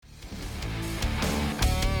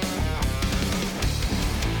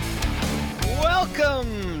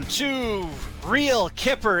Welcome to Real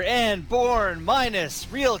Kipper and Born minus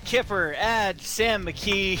Real Kipper. Add Sam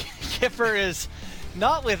McKee. Kipper is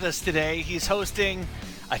not with us today. He's hosting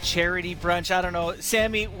a charity brunch. I don't know.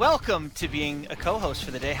 Sammy, welcome to being a co-host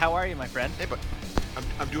for the day. How are you, my friend? Hey, but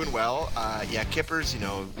I'm doing well. Kipper's,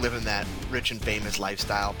 living that rich and famous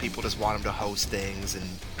lifestyle. People just want him to host things and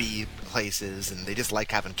be places, and they just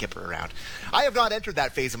like having Kipper around. I have not entered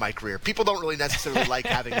that phase of my career. People don't really necessarily like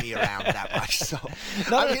having me around that much, so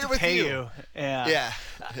I'm here with you. Yeah.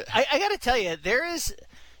 I got to tell you,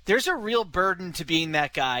 there's a real burden to being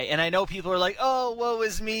that guy, and I know people are like, "Oh, woe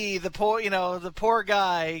is me, the poor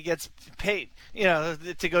guy gets paid,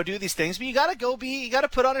 to go do these things." But you got to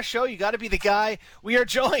put on a show. You got to be the guy. We are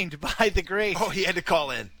joined by the great. Oh, he had to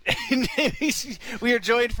call in. We are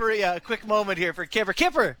joined for a quick moment here for Kipper.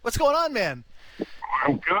 Kipper, what's going on, man?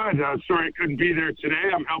 I'm good. Sorry I couldn't be there today.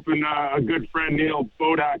 I'm helping a good friend Neil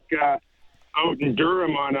Bodak out in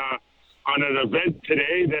Durham on an event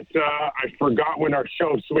today that I forgot when our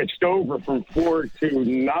show switched over from 4 to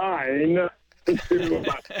 9 to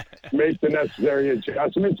make the necessary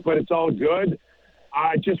adjustments, but it's all good.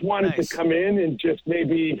 I just wanted to come in and just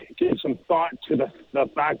maybe give some thought to the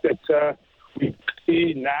fact that we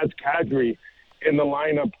see Naz Kadri in the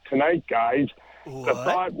lineup tonight, guys. What? The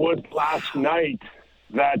thought was last night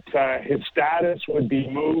that his status would be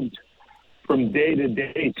moved from day to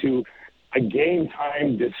day to a game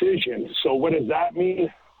time decision. So what does that mean?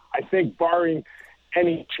 I think barring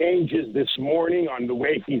any changes this morning on the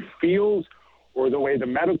way he feels or the way the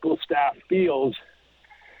medical staff feels,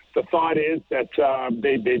 the thought is that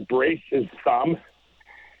they brace his thumb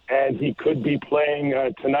and he could be playing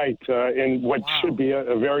tonight in what should be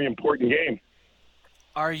a very important game.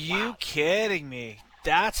 Are you kidding me?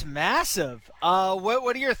 That's massive.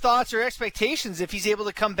 What are your thoughts or expectations if he's able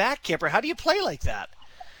to come back, Kipper? How do you play like that?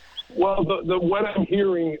 Well, what I'm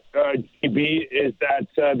hearing, GB, is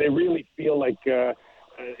that they really feel like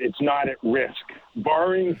it's not at risk.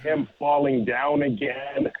 Barring him falling down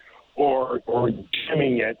again or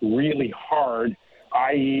jamming it really hard,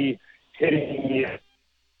 i.e. hitting it,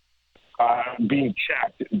 being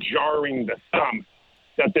checked, jarring the thumb,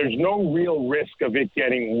 that there's no real risk of it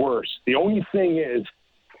getting worse. The only thing is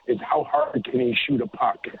how hard can he shoot a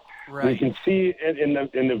puck? Right. You can see in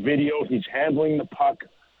the video he's handling the puck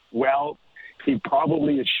well. He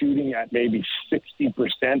probably is shooting at maybe 60%,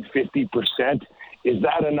 50%. Is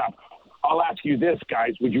that enough? I'll ask you this,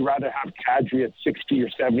 guys. Would you rather have Kadri at 60 or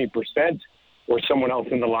 70% or someone else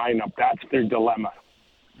in the lineup? That's their dilemma.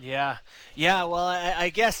 Yeah. Well, I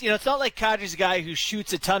guess, it's not like Kadri's a guy who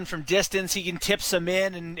shoots a ton from distance. He can tip some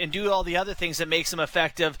in and do all the other things that makes him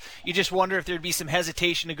effective. You just wonder if there'd be some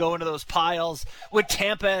hesitation to go into those piles. Would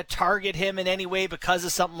Tampa target him in any way because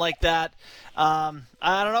of something like that? I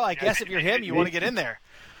don't know. I guess if you're him, you want to get in there.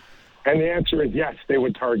 And the answer is yes, they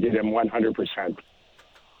would target him 100%.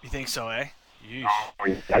 You think so, eh?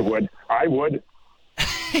 Oh, I would.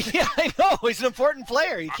 Yeah, I know. He's an important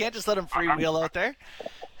player. You can't just let him freewheel out there.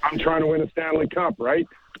 I'm trying to win a Stanley Cup, right?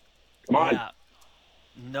 Come on. Yeah.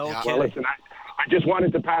 No kidding. Well, listen, I just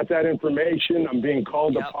wanted to pass that information. I'm being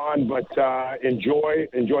called upon, but enjoy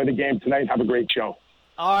the game tonight. Have a great show.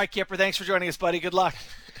 All right, Kipper. Thanks for joining us, buddy. Good luck.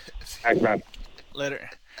 Thanks, man. Later.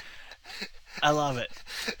 I love it.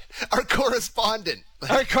 Our correspondent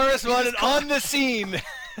on the scene.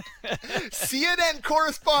 CNN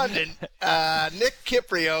correspondent Nick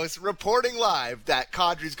Kypreos reporting live that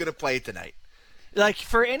Kadri's going to play tonight. Like,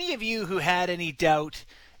 for any of you who had any doubt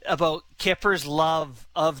about Kipper's love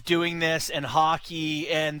of doing this and hockey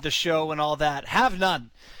and the show and all that, have none.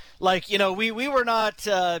 Like, we were not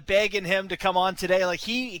begging him to come on today. Like,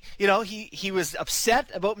 he was upset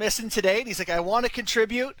about missing today, and he's like, I want to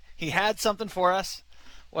contribute. He had something for us.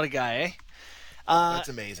 What a guy, eh? That's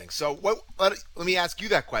amazing. So let me ask you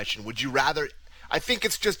that question. Would you rather – I think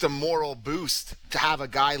it's just a moral boost to have a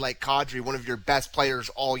guy like Kadri, one of your best players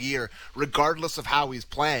all year, regardless of how he's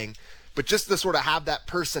playing, but just to sort of have that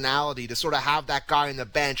personality, to sort of have that guy on the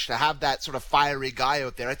bench, to have that sort of fiery guy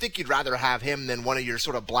out there. I think you'd rather have him than one of your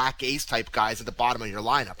sort of black ace type guys at the bottom of your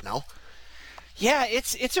lineup, no? Yeah,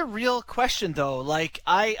 it's a real question, though. Like,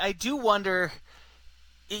 I do wonder –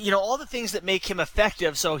 all the things that make him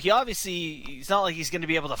effective. So he's not like he's going to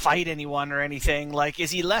be able to fight anyone or anything. Like,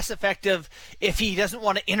 is he less effective if he doesn't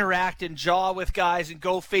want to interact and jaw with guys and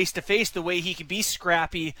go face to face the way he can be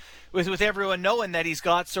scrappy with everyone knowing that he's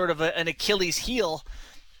got sort of an Achilles heel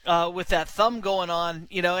with that thumb going on,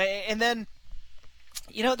 and then,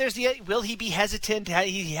 there's will he be hesitant?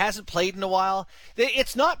 He hasn't played in a while.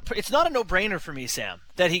 It's not a no-brainer for me, Sam,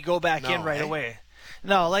 that he go back in right away.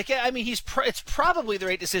 No, I mean, it's probably the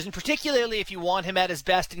right decision, particularly if you want him at his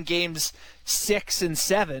best in games 6 and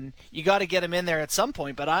 7. You got to get him in there at some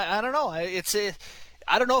point. But I don't know.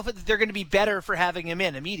 I don't know if they're going to be better for having him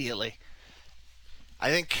in immediately. I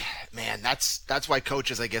think, man, that's why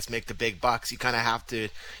coaches, I guess, make the big bucks. You kind of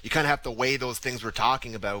have to weigh those things we're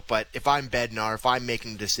talking about. But if I'm Bednar, if I'm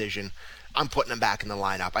making a decision, I'm putting him back in the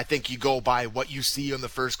lineup. I think you go by what you see on the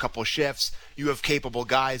first couple shifts. You have capable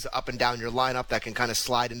guys up and down your lineup that can kind of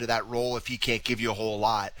slide into that role if he can't give you a whole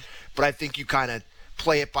lot. But I think you kind of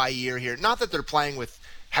play it by ear here. Not that they're playing with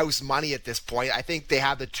house money at this point. I think they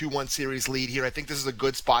have the 2-1 series lead here. I think this is a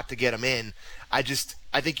good spot to get him in. I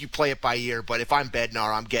think you play it by ear. But if I'm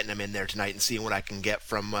Bednar, I'm getting him in there tonight and seeing what I can get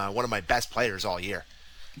from one of my best players all year.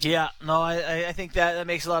 Yeah, no, I think that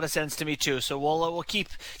makes a lot of sense to me too. So we'll keep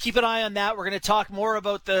an eye on that. We're going to talk more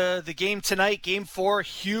about the game tonight, Game 4,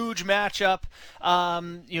 huge matchup.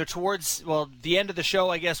 Towards the end of the show,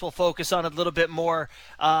 I guess we'll focus on it a little bit more.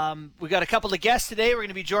 We got a couple of guests today. We're going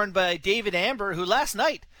to be joined by David Amber, who last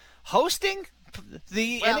night hosting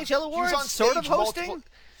the NHL Awards, sort of hosting.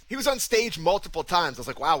 He was on stage multiple times. I was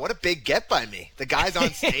like, wow, what a big get by me. The guy's on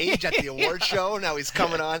stage at the award show. Now he's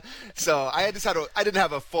coming on. So I didn't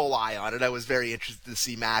have a full eye on it. I was very interested to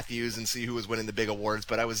see Matthews and see who was winning the big awards,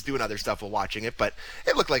 but I was doing other stuff while watching it. But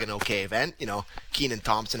it looked like an okay event. Kenan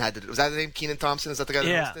Thompson was that the name? Kenan Thompson? Is that the guy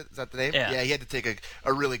that hosted? Is that the name? Yeah, he had to take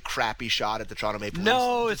a really crappy shot at the Toronto Maple Leafs.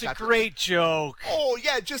 No, it's a great joke. Oh,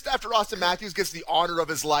 yeah, just after Austin Matthews gets the honor of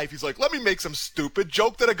his life, he's like, let me make some stupid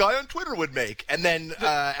joke that a guy on Twitter would make. And then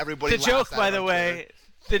everybody laughs. The joke, by the way,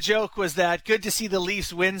 the joke was that good to see the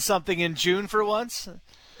Leafs win something in June for once.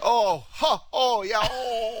 Oh, yeah.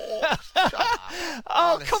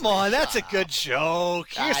 Oh, come on. That's a good joke.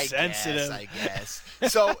 You're sensitive. I guess.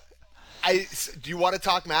 So, do you want to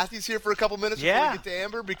talk Matthews here for a couple minutes before we get to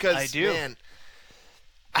Amber? Because, I do. Man,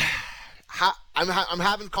 I'm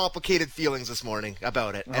having complicated feelings this morning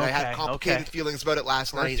about it. And I had complicated feelings about it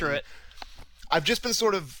last night. Through it. I've just been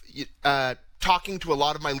sort of talking to a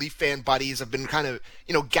lot of my Leaf fan buddies. I've been kind of,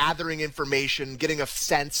 gathering information, getting a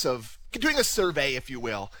sense of, doing a survey, if you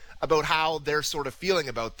will, about how they're sort of feeling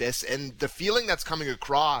about this. And the feeling that's coming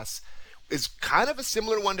across is kind of a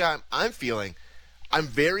similar one to I'm feeling. I'm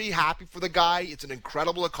very happy for the guy. It's an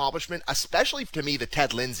incredible accomplishment, especially to me, the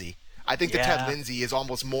Ted Lindsay. I think the Ted Lindsay is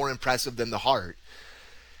almost more impressive than the Hart.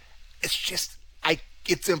 It's just,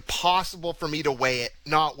 it's impossible for me to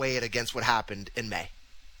not weigh it against what happened in May.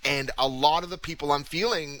 And a lot of the people I'm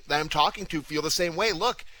talking to feel the same way.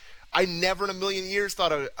 Look, I never in a million years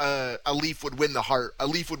thought a Leaf would win the Hart, a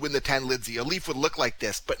Leaf would win the 10 Lindsay, a Leaf would look like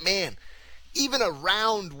this. But man, even a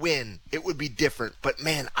round win, it would be different. But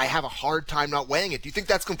man, I have a hard time not weighing it. Do you think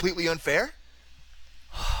that's completely unfair?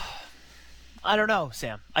 I don't know,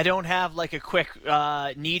 Sam. I don't have a quick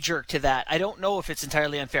knee-jerk to that. I don't know if it's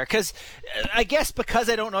entirely unfair. Because I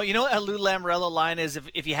don't know. You know what a Lou Lamoriello line is?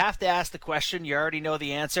 If you have to ask the question, you already know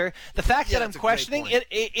the answer. The fact that I'm questioning,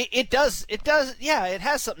 it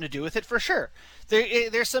has something to do with it for sure.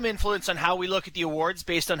 There's some influence on how we look at the awards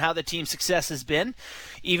based on how the team's success has been,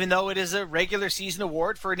 even though it is a regular season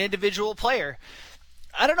award for an individual player.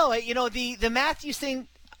 I don't know. The Matthews thing,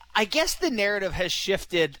 I guess the narrative has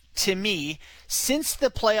shifted to me since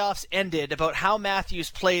the playoffs ended about how Matthews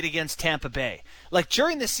played against Tampa Bay.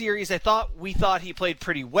 During the series, we thought he played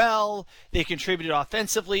pretty well. They contributed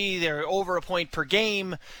offensively. They're over a point per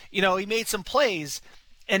game. He made some plays.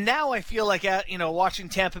 And now I feel like watching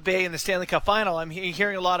Tampa Bay in the Stanley Cup Final, I'm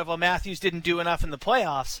hearing a lot of, Matthews didn't do enough in the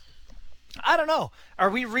playoffs. I don't know. Are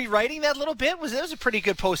we rewriting that a little bit? It was a pretty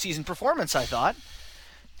good postseason performance, I thought.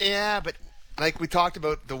 Yeah, but like we talked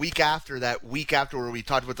about the week after where we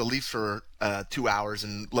talked about the Leafs for 2 hours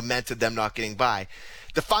and lamented them not getting by.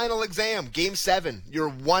 The final exam, Game 7, you're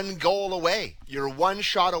one goal away. You're one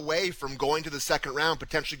shot away from going to the second round,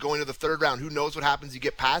 potentially going to the third round. Who knows what happens? You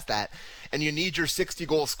get past that. And you need your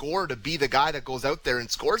 60-goal scorer to be the guy that goes out there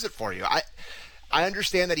and scores it for you. I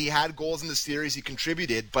understand that he had goals in the series. He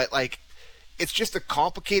contributed. But, it's just a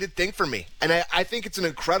complicated thing for me. And I think it's an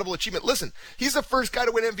incredible achievement. Listen, he's the first guy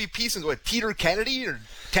to win MVP since, Peter Kennedy or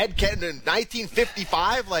Ted Kennedy in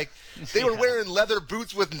 1955? They were wearing leather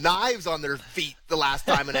boots with knives on their feet the last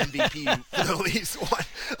time an MVP for the Leafs won.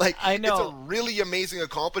 I know. It's a really amazing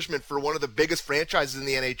accomplishment for one of the biggest franchises in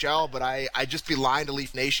the NHL, but I'd just be lying to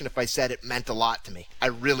Leaf Nation if I said it meant a lot to me. I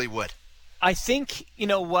really would. I think,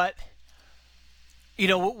 what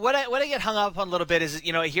I get hung up on a little bit is,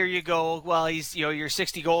 here you go. Well, he's, your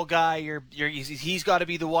 60-goal guy. He's got to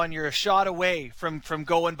be the one. You're a shot away from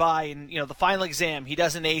going by, and the final exam he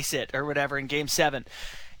doesn't ace it or whatever in Game 7.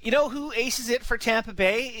 You know who aces it for Tampa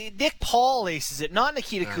Bay? Nick Paul aces it, not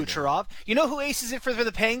Nikita Kucherov. You know who aces it for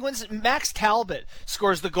the Penguins? Max Talbot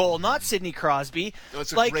scores the goal, not Sidney Crosby.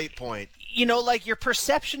 That's a great point. You know, like your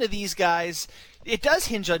perception of these guys, it does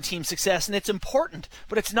hinge on team success, and it's important,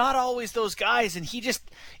 but it's not always those guys, and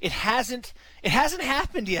it hasn't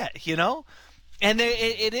happened yet, you know? And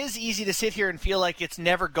it is easy to sit here and feel like it's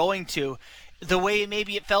never going to. The way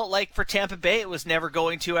maybe it felt like for Tampa Bay it was never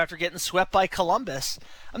going to after getting swept by Columbus.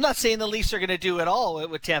 I'm not saying the Leafs are going to do it all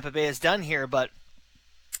what Tampa Bay has done here, but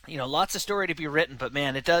you know, lots of story to be written. But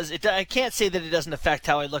man, I can't say that it doesn't affect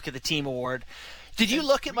how I look at the team award. Did you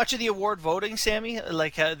look at much of the award voting, Sammy?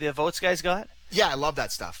 Like the votes guys got? Yeah, I love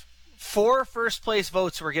that stuff. 4 first-place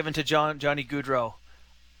votes were given to Johnny Gaudreau.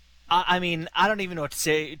 I mean, I don't even know what to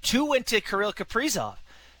say. 2 went to Kirill Kaprizov.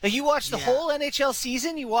 Like, you watched the whole NHL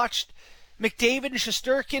season. You watched McDavid and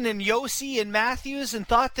Shesterkin and Yossi and Matthews and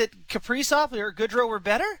thought that Kaprizov or Gaudreau were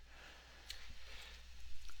better?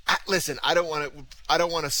 Listen, I don't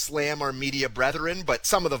want to slam our media brethren, but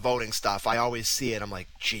some of the voting stuff, I always see it. I'm like,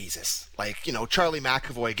 Jesus. Like, you know, Charlie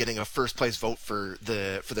McAvoy getting a first place vote for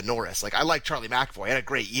the Norris. Like, I like Charlie McAvoy. He had a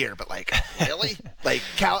great year, but like, really? Like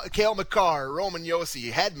Cale Makar, Roman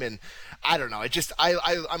Yossi, Hedman. I don't know.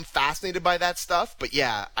 I'm fascinated by that stuff. But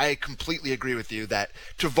yeah, I completely agree with you that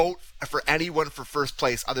to vote for anyone for first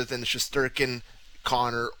place other than Shesterkin,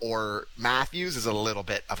 Connor, or Matthews is a little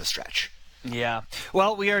bit of a stretch. Yeah.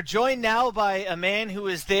 Well, we are joined now by a man who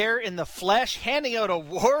is there in the flesh, handing out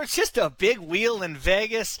awards, just a big wheel in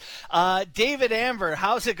Vegas. David Amber,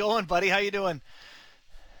 how's it going, buddy? How you doing?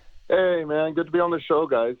 Hey, man, good to be on the show,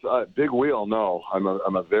 guys. Big wheel, no. I'm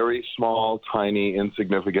a very small, tiny,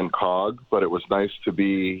 insignificant cog, but it was nice to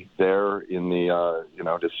be there in the,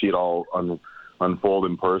 to see it all unfold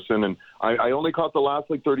in person. And I only caught the last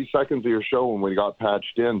 30 seconds of your show when we got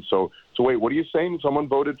patched in. So wait, what are you saying? Someone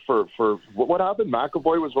voted for what happened?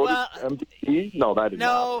 McAvoy was voted MVP? No, that didn't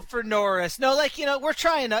happen. For Norris. No, we're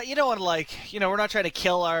trying to, you don't want to we're not trying to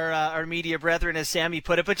kill our media brethren, as Sammy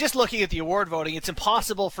put it, but just looking at the award voting, it's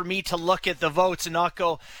impossible for me to look at the votes and not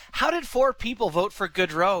go, how did 4 people vote for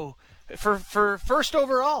Gaudreau for first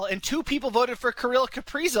overall, and 2 people voted for Kirill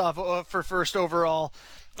Kaprizov for first overall?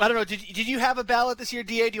 I don't know. Did you have a ballot this year,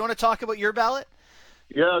 DA? Do you want to talk about your ballot?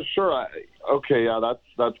 Yeah, sure.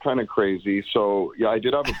 That's kind of crazy. So, yeah, I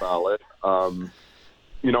did have a ballot. I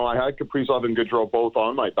had Kaprizov and Gaudreau both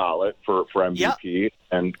on my ballot for MVP. Yep.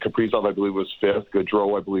 And Kaprizov, I believe, was 5th.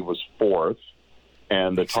 Gaudreau, I believe, was 4th.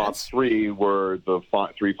 And the top 3 were the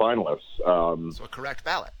 3 finalists. So a correct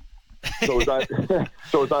ballot. So is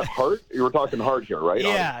that Hart? You were talking Hart here, right?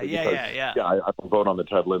 Yeah. Yeah, I don't vote on the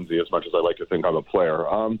Ted Lindsay as much as I like to think I'm a player.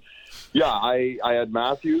 I had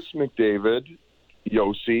Matthews, McDavid,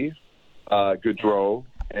 Yossi, Gaudreau,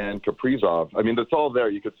 and Kaprizov. I mean, that's all there.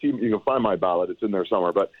 You can find my ballot. It's in there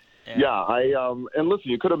somewhere. But and listen,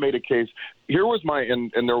 you could have made a case. Here was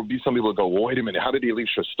and there will be some people that go, well, wait a minute, how did he leave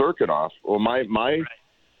Shesterkin off? Well, my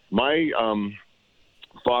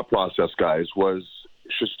thought process, guys, was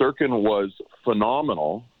Shesterkin was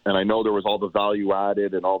phenomenal, and I know there was all the value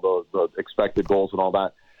added and all the expected goals and all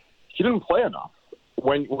that. He didn't play enough.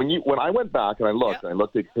 When I went back and I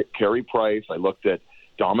looked at Carey Price, I looked at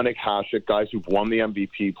Dominic Hasek, guys who've won the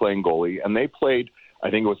MVP playing goalie, and they played, I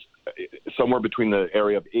think it was somewhere between the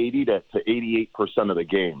area of 80 to 88% of the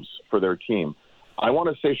games for their team. I want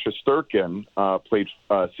to say Shesterkin played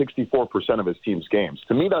 64% of his team's games.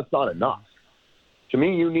 To me, that's not enough. To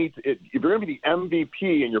me, you need if you're going to be the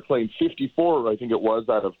MVP and you're playing 54, I think it was,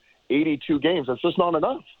 out of 82 games, that's just not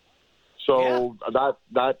enough. So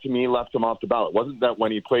that to me left him off the ballot. It wasn't that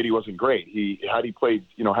when he played he wasn't great. Had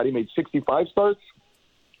he made 65 starts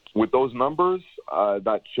with those numbers,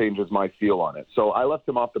 that changes my feel on it. So I left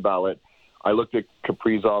him off the ballot. I looked at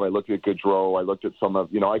Kaprizov, I looked at Gaudreau, I looked at some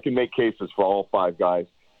of I can make cases for all 5 guys.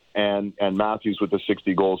 And Matthews with the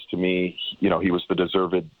 60 goals, to me, he was the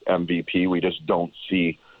deserved MVP. We just don't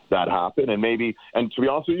see that happen. And to be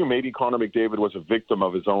honest with you, maybe Connor McDavid was a victim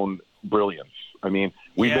of his own brilliance. I mean,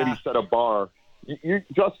 maybe set a bar.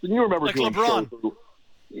 Justin, you remember doing LeBron. shows.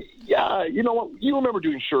 Yeah, you know what? You remember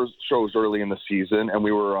doing shows early in the season, and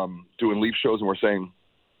we were doing Leaf shows, and we're saying,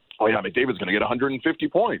 oh, yeah, McDavid's going to get 150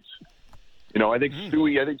 points. I think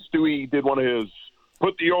Stewie did one of his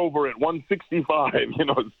put the over at 165,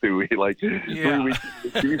 Stewie, 3 weeks into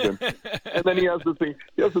the season. And then he has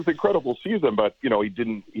this incredible season, but, he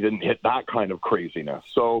didn't hit that kind of craziness.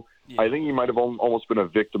 So I think he might have almost been a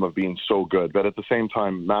victim of being so good. But at the same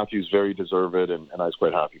time, Matthew's very deserved, and I was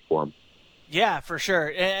quite happy for him. Yeah, for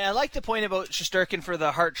sure. And I like the point about Shesterkin for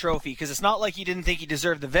the Hart Trophy, because it's not like he didn't think he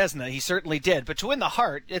deserved the Vezina. He certainly did. But to win the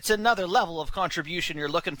Hart, it's another level of contribution you're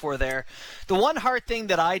looking for there. The one Hart thing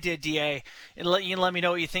that I did, DA, and you can let me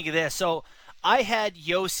know what you think of this. So I had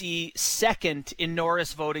Yossi second in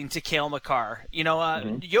Norris voting to Cale Makar.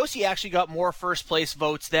 Yossi actually got more first-place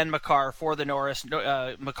votes than Makar for the Norris.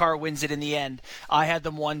 Makar wins it in the end. I had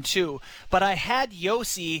them 1-2. But I had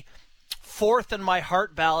Yossi fourth in my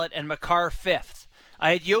Hart ballot and Makar fifth.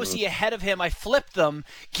 I had Yossi ahead of him. I flipped them,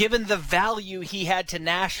 given the value he had to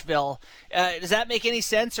Nashville. Does that make any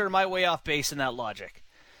sense, or am I way off base in that logic?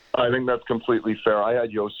 I think that's completely fair. I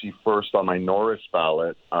had Yossi first on my Norris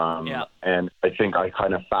ballot, and I think I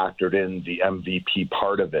kind of factored in the MVP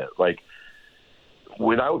part of it. Like,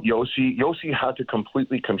 without Yossi had to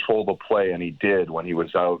completely control the play, and he did when he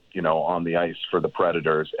was out, on the ice for the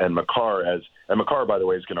Predators. And Makar, by the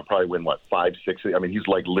way, is going to probably win, 5, 6? I mean, he's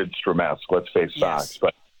like Lidstrom-esque, let's face facts.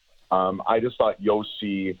 But I just thought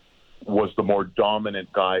Yossi was the more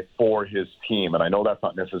dominant guy for his team. And I know that's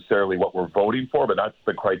not necessarily what we're voting for, but that's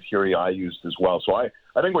the criteria I used as well. So I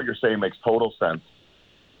think what you're saying makes total sense.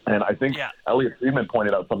 And I think Elliot Friedman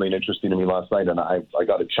pointed out something interesting to me last night, and I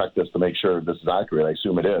got to check this to make sure this is accurate. I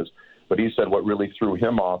assume it is. But he said what really threw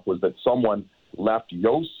him off was that someone left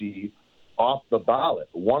Yossi off the ballot.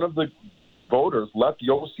 One of the voters left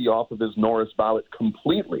Yossi off of his Norris ballot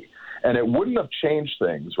completely. And it wouldn't have changed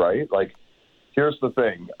things, right? Like, here's the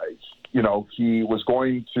thing. He was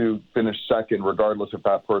going to finish second regardless if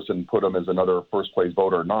that person put him as another first-place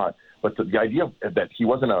voter or not. But the idea that he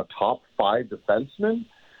wasn't a top 5 defenseman,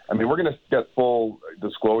 I mean, we're going to get full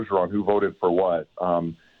disclosure on who voted for what.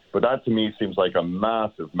 But that, to me, seems like a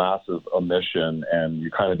massive, massive omission. And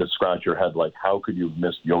you kind of just scratch your head, like, how could you have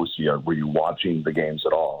missed Yossi? Or were you watching the games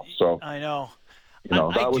at all? So I know.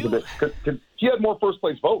 That was a bit. Cause he had more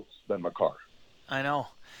first-place votes than Makar. I know.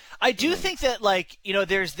 I do think that,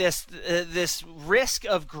 there's this risk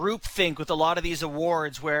of groupthink with a lot of these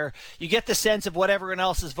awards where you get the sense of what everyone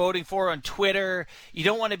else is voting for on Twitter. You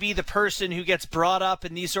don't want to be the person who gets brought up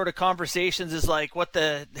in these sort of conversations as like, what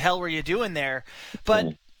the hell were you doing there?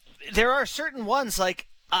 But there are certain ones, like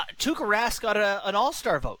Tuukka Rask got an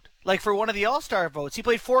All-Star vote. Like, for one of the All-Star votes. He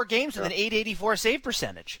played 4 games with an .884 save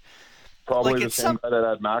percentage. Probably the same guy that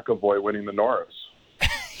had McAvoy winning the Norris.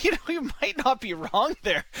 You might not be wrong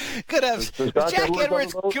there. Could have Jack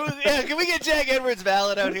Edwards. Can we get Jack Edwards'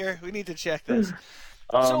 ballot out here? We need to check this.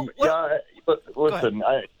 Listen,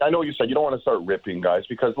 I know you said you don't want to start ripping guys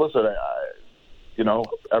because, listen,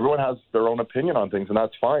 everyone has their own opinion on things, and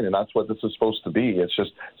that's fine, and that's what this is supposed to be. It's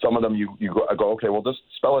just some of them you go, okay, well, just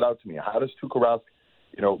spell it out to me. How does Tuukka Rask,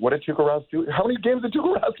 what did Tuukka Rask do? How many games did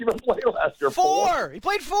Tuukka Rask even play last year? 4. He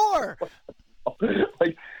played 4.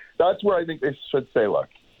 That's where I think they should say, look,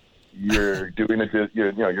 you're doing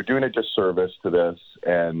a disservice to this,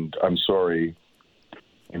 and I'm sorry,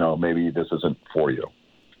 maybe this isn't for you.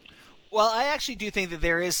 Well, I actually do think that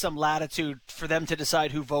there is some latitude for them to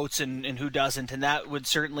decide who votes and who doesn't, and that would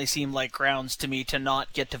certainly seem like grounds to me to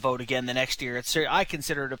not get to vote again the next year. I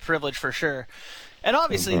consider it a privilege for sure. And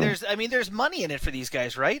obviously, there's money in it for these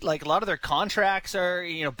guys, right? Like, a lot of their contracts are,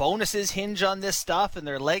 bonuses hinge on this stuff, and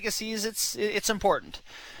their legacies. It's important.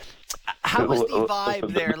 How was the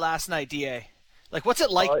vibe there last night, DA? Like, what's it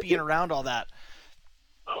like being around all that?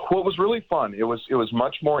 Well, it was really fun. It was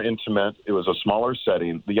much more intimate. It was a smaller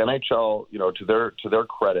setting. The NHL, to their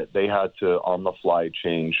credit, they had to on the fly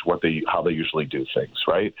change how they usually do things.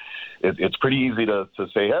 Right? It's pretty easy to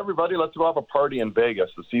say, hey, everybody, let's go have a party in Vegas.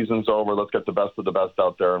 The season's over. Let's get the best of the best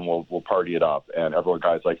out there, and we'll party it up. And everyone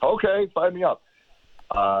guys like, okay, sign me up.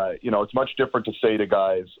 It's much different to say to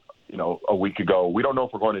guys, a week ago, we don't know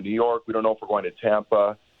if we're going to New York. We don't know if we're going to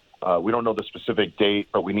Tampa. We don't know the specific date,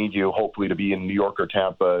 but we need you hopefully to be in New York or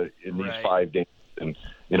Tampa in these 5 days, and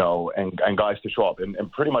guys to show up. And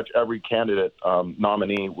pretty much every candidate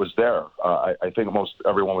nominee was there. I think most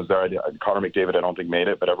everyone was there. Connor McDavid, I don't think made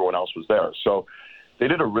it, but everyone else was there. So they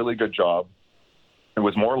did a really good job. It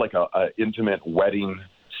was more like a intimate wedding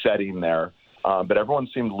setting there. But everyone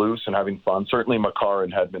seemed loose and having fun. Certainly Makar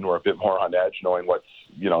and Hedman were a bit more on edge, knowing what's,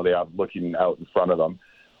 they have looking out in front of them.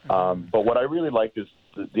 But what I really liked is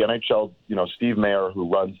the NHL, Steve Mayer,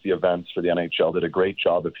 who runs the events for the NHL, did a great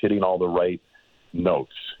job of hitting all the right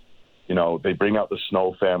notes. They bring out the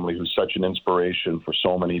Snow family, who's such an inspiration for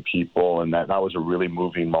so many people. And that was a really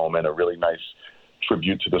moving moment, a really nice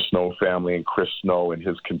tribute to the Snow family and Chris Snow and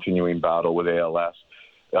his continuing battle with ALS.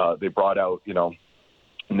 They brought out,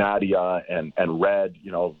 Nadia and Red,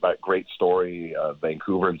 that great story,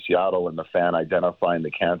 Vancouver and Seattle, and the fan identifying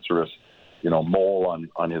the cancerous, mole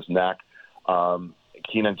on his neck.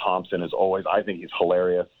 Keenan Thompson is always, I think he's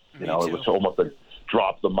hilarious. You know, it was almost a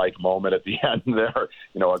drop the mic moment at the end there.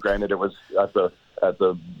 You know, granted it was at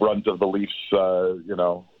the brunt of the Leafs, you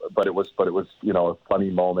know, but it was, you know, a funny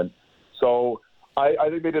moment. So I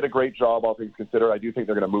think they did a great job, all things considered. I do think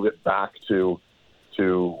they're going to move it back to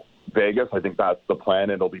Vegas. I think that's the plan.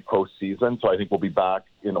 It'll be postseason, so I think we'll be back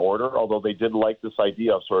in order. Although they did like this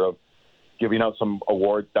idea of sort of giving out some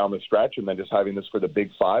awards down the stretch and then just having this for the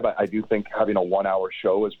Big Five. I do think having a 1 hour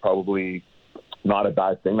show is probably not a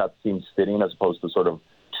bad thing. That seems fitting as opposed to sort of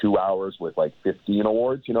 2 hours with like 15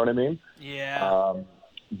 awards. You know what I mean? Yeah.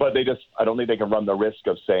 But I don't think they can run the risk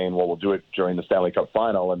of saying, well, we'll do it during the Stanley Cup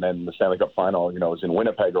final, and then the Stanley Cup final, you know, is in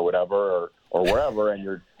Winnipeg or whatever, or wherever, and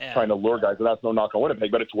you're trying to lure guys. And that's no knock on Winnipeg,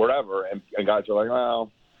 but it's wherever. And guys are like,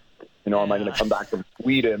 well, you know, am I going to come back from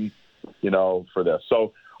Sweden, you know, for this?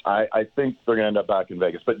 So I think they're going to end up back in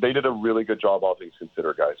Vegas. But they did a really good job, all things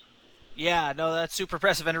considered, guys. Yeah, no, that's super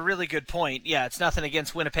impressive and a really good point. Yeah, it's nothing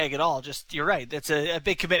against Winnipeg at all. Just, you're right. It's a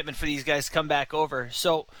big commitment for these guys to come back over.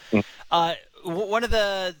 So, one of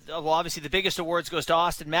the, well, obviously the biggest awards goes to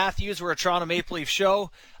Austin Matthews. We're a Toronto Maple Leaf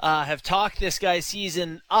show. Have talked this guy's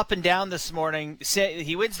season up and down this morning.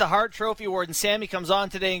 He wins the Hart Trophy Award, and Sammy comes on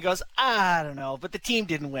today and goes, I don't know, but the team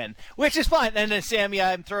didn't win, which is fine. And then, Sammy,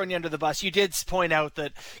 I'm throwing you under the bus. You did point out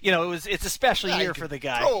that, you know, it's a special year for the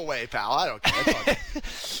guy. Throw away, pal. I don't care.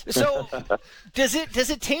 So, does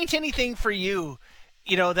it taint anything for you?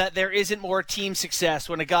 You know, that there isn't more team success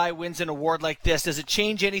when a guy wins an award like this? Does it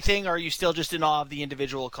change anything, or are you still just in awe of the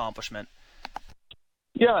individual accomplishment?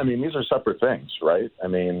 Yeah, I mean, these are separate things, right? I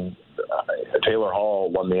mean, Taylor Hall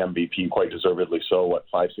won the MVP quite deservedly so,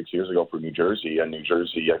 5-6 years ago for New Jersey, and New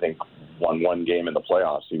Jersey, I think, won one game in the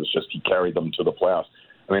playoffs. He carried them to the playoffs.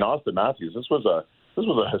 I mean, Austin Matthews, this was a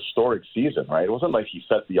historic season, right? It wasn't like he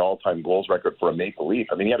set the all-time goals record for a Maple Leaf.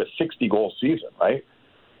 I mean, he had a 60-goal season, right?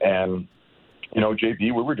 And you know, JB,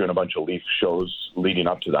 we were doing a bunch of Leaf shows leading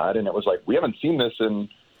up to that, and it was like, we haven't seen this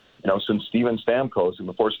since Steven Stamkos, and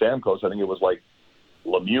before Stamkos, I think it was like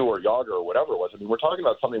Lemieux or Yager or whatever it was. I mean, we're talking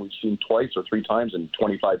about something we've seen twice or three times in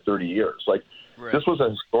 25, 30 years. Like, This was a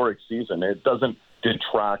historic season. It doesn't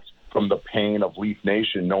detract from the pain of Leaf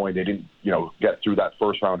Nation knowing they didn't, you know, get through that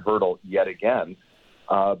first-round hurdle yet again.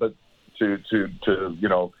 But to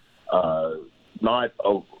not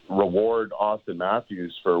reward Austin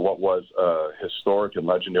Matthews for what was a historic and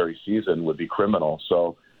legendary season would be criminal.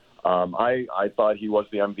 So I thought he was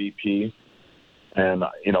the MVP. And,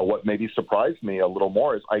 you know, what maybe surprised me a little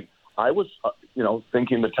more is I was,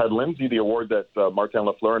 thinking the Ted Lindsay, the award that Martin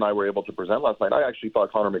Lafleur and I were able to present last night, I actually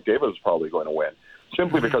thought Connor McDavid was probably going to win,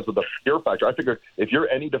 simply because of the fear factor. I figured if you're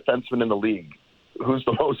any defenseman in the league, who's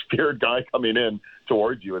the most feared guy coming in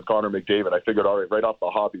towards you is Connor McDavid. I figured, all right off the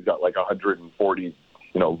hop, he's got like 140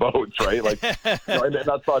 votes, right? Like, and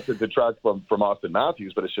that's not to detract from Austin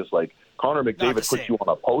Matthews, but it's just like Connor McDavid puts you on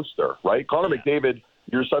a poster, right? Connor McDavid,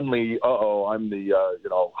 you're suddenly, I'm the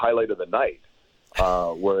highlight of the night.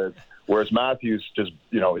 Whereas Matthews just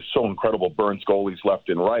is so incredible, burns goalies left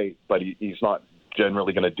and right, but he's not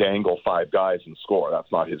generally going to dangle five guys and score.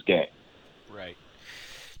 That's not his game. Right.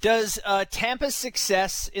 Does Tampa's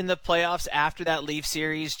success in the playoffs after that Leaf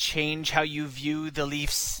series change how you view the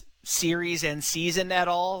Leafs series and season at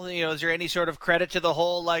all? Is there any sort of credit to the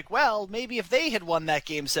whole, like, well, maybe if they had won that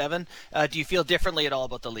Game 7, do you feel differently at all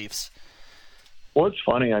about the Leafs? Well, it's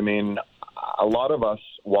funny. I mean, a lot of us,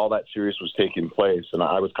 while that series was taking place, and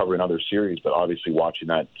I was covering other series, but obviously watching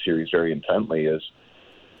that series very intently, is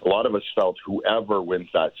a lot of us felt whoever wins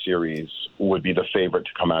that series would be the favorite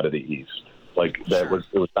to come out of the East. Like, it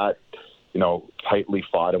was that, tightly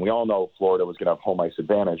fought. And we all know Florida was going to have home ice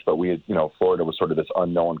advantage, but we had, Florida was sort of this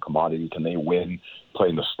unknown commodity. Can they win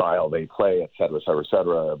playing the style they play, et cetera, et cetera, et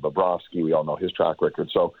cetera. Bobrovsky, we all know his track record.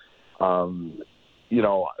 So,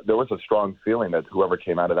 there was a strong feeling that whoever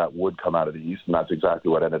came out of that would come out of the East, and that's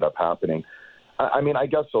exactly what ended up happening. I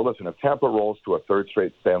guess so. Listen, if Tampa rolls to a third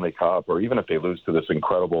straight Stanley Cup, or even if they lose to this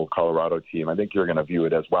incredible Colorado team, I think you're going to view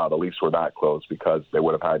it as, wow, the Leafs were that close because they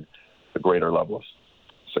would have had a greater level of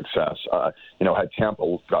success. Had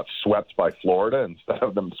Tampa got swept by Florida instead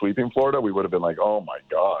of them sweeping Florida, we would have been like, oh my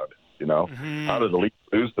God, how did the Leafs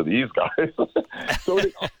lose to these guys? So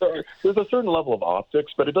there's a certain level of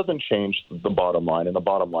optics, but it doesn't change the bottom line. And the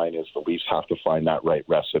bottom line is the Leafs have to find that right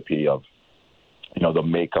recipe of, the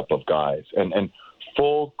makeup of guys. And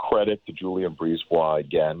full credit to Julien BriseBois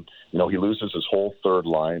again. He loses his whole third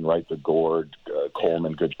line, right? The Gord,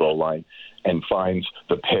 Coleman, Goodrow line, and finds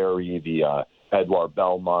the Perry, the Edouard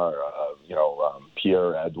Bellemare,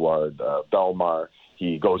 Pierre-Edouard Bellemare.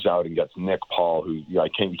 he goes out and gets Nick Paul, who you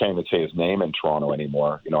can't even say his name in Toronto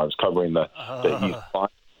anymore. I was covering the East.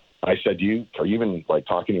 I said, are you even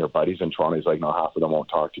talking to your buddies in Toronto? He's like, no, half of them won't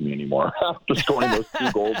talk to me anymore after scoring those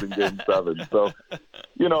 2 goals in Game 7. So,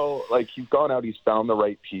 he's gone out, he's found the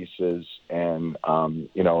right pieces, and and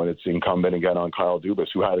it's incumbent again on Kyle Dubas,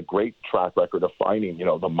 who had a great track record of finding,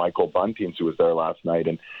 the Michael Buntings who was there last night,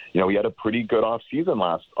 and he had a pretty good last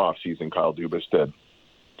offseason. Kyle Dubas did.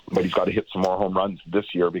 But he's got to hit some more home runs this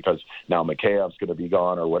year because now Mikheyev's going to be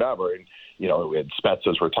gone or whatever. And,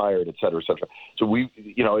 Spezza's retired, et cetera, et cetera. So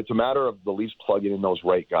it's a matter of the Leafs plugging in those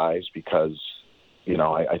right guys because,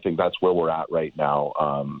 I think that's where we're at right now.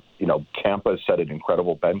 Tampa has set an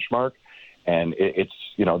incredible benchmark, and it's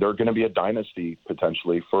they're going to be a dynasty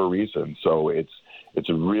potentially for a reason. So it's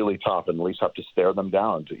really tough, and the Leafs have to stare them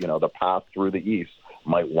down. The path through the East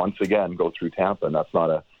might once again go through Tampa, and that's not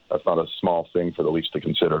a small thing for the Leafs to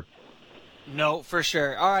consider. No, for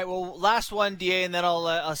sure. All right, well, last one, DA, and then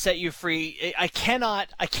I'll set you free. I cannot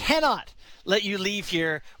let you leave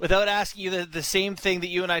here without asking you the same thing that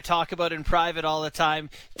you and I talk about in private all the time.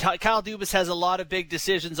 Kyle Dubas has a lot of big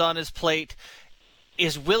decisions on his plate.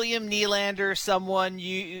 Is William Nylander someone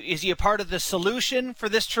is he a part of the solution for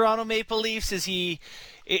this Toronto Maple Leafs? Is he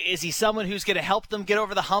someone who's going to help them get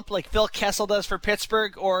over the hump like Phil Kessel does for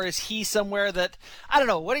Pittsburgh, or is he somewhere that I don't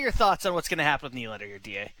know? What are your thoughts on what's going to happen with Nylander here,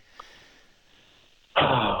 DA?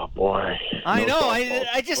 Oh boy! I know. I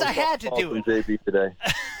had to do it. JB today.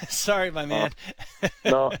 Sorry, my man.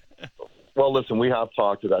 No. Well, listen, we have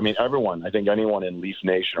talked about. I mean, everyone. I think anyone in Leaf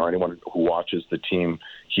Nation or anyone who watches the team,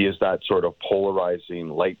 he is that sort of polarizing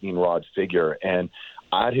lightning rod figure. And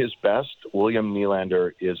at his best, William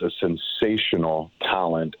Nylander is a sensational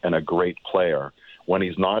talent and a great player. When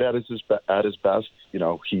he's not at his best,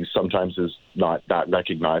 he sometimes is not that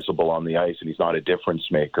recognizable on the ice, and he's not a difference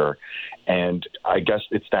maker. And I guess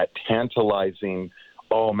it's that tantalizing,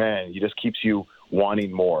 oh man, he just keeps you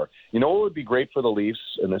wanting more. You know what would be great for the Leafs,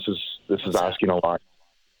 and this is asking a lot.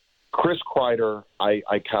 Chris Kreider, I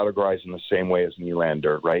categorize in the same way as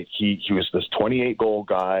Nylander, right? He was this 28-goal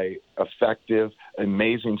guy, effective,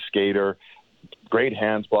 amazing skater, great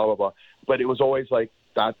hands, blah, blah, blah. But it was always like,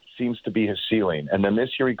 that seems to be his ceiling. And then this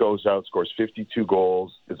year he goes out, scores 52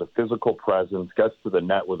 goals, is a physical presence, gets to the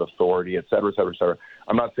net with authority, et cetera, et cetera, et cetera.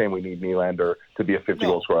 I'm not saying we need Nylander to be a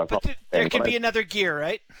 50-goal scorer. But there could be another gear,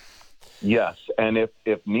 right? Yes, and if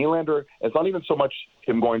Nylander, it's not even so much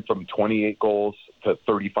him going from 28 goals to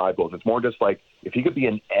 35 goals. It's more just like if he could be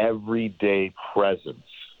an everyday presence,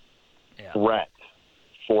 threat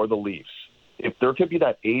for the Leafs. If there could be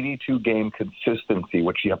that 82-game consistency,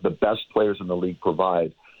 which you have the best players in the league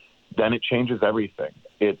provide, then it changes everything.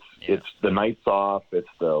 It's the nights off. It's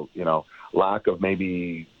the lack of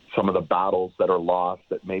maybe some of the battles that are lost.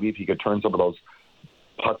 That maybe if he could turn some of those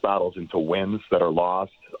puck battles into wins that are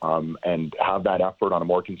lost and have that effort on a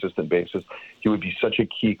more consistent basis, he would be such a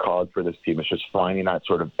key cog for this team. It's just finding that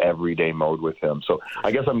sort of everyday mode with him. So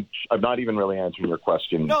I guess I'm not even really answering your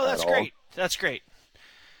question. No, that's at all. great. That's great.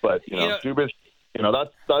 But, Dubas,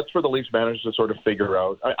 that's for the Leafs managers to sort of figure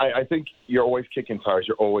out. I think you're always kicking tires.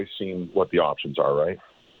 You're always seeing what the options are, right?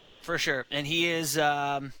 For sure. And he is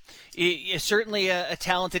certainly a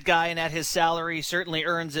talented guy, and at his salary, he certainly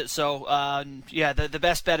earns it. So, the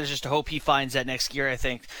best bet is just to hope he finds that next year, I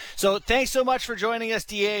think. So thanks so much for joining us,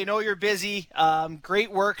 DA. I know you're busy.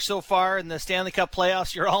 Great work so far in the Stanley Cup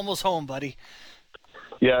playoffs. You're almost home, buddy.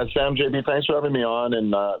 Yeah, Sam, JB, thanks for having me on.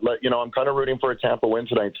 And, I'm kind of rooting for a Tampa win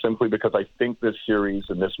tonight simply because I think this series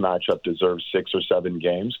and this matchup deserves 6 or 7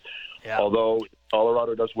 games. Yeah. Although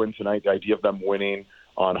Colorado does win tonight, the idea of them winning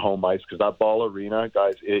on home ice, because that Ball Arena,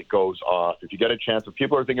 guys, it goes off. If you get a chance, if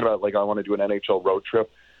people are thinking about, I want to do an NHL road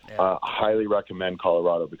trip, I highly recommend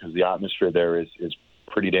Colorado because the atmosphere there is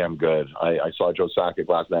pretty damn good. I saw Joe Sakic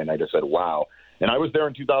last night, and I just said, wow. And I was there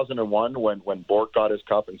in 2001 when Bork got his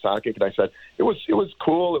cup and Sakic, and I said, it was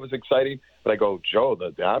cool, it was exciting. But I go, Joe,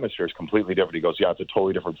 the atmosphere is completely different. He goes, yeah, it's a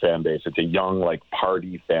totally different fan base. It's a young,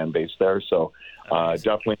 party fan base there. So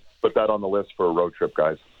definitely put that on the list for a road trip,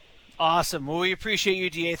 guys. Awesome. Well, we appreciate you,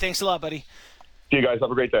 DA. Thanks a lot, buddy. See you guys. Have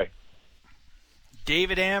a great day.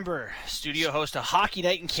 David Amber, studio host of Hockey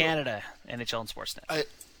Night in Canada, NHL and Sportsnet. I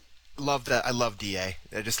love that. I love DA.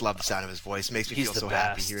 I just love the sound of his voice. It makes me feel so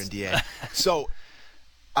happy hearing DA. So,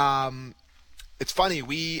 it's funny.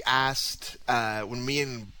 We asked when me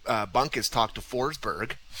and Bunkus talked to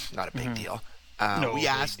Forsberg. Not a big deal. We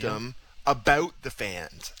asked him about the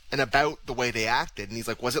fans and about the way they acted, and he's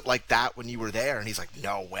like, was it like that when you were there? And he's like,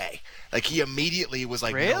 no way. He immediately was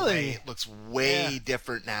like, really? No way. It looks way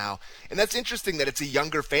different now. And that's interesting that it's a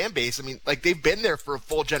younger fan base. I mean, they've been there for a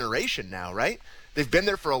full generation now, right? They've been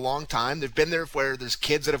there for a long time. They've been there where there's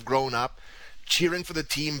kids that have grown up cheering for the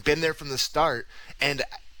team, been there from the start, and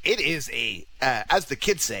it is as the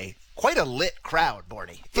kids say, quite a lit crowd,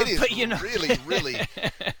 Borny. It is really, really.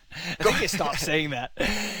 I think you stop saying that.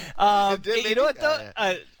 You know what, though?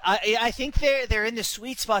 I think they're in the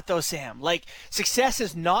sweet spot, though, Sam. Like, success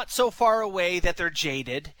is not so far away that they're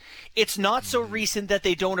jaded. It's not so recent that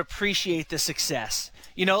they don't appreciate the success.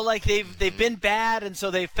 You know, like they've been bad, and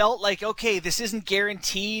so they felt like, okay, this isn't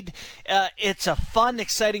guaranteed. It's a fun,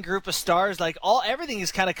 exciting group of stars. Like everything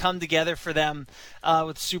has kind of come together for them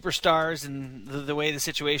with superstars and the way the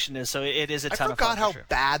situation is. So it is a ton of fun. I forgot how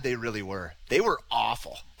bad they really were. They were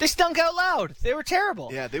awful. They stunk out loud. They were terrible.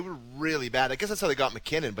 Yeah, they were really bad. I guess that's how they got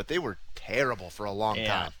McKinnon, but they were terrible for a long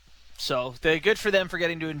time. So they're good for them for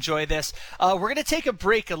getting to enjoy this. We're going to take a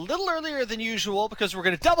break a little earlier than usual because we're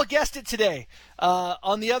going to double guest it today.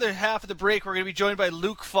 On the other half of the break, we're going to be joined by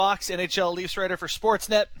Luke Fox, NHL Leafs writer for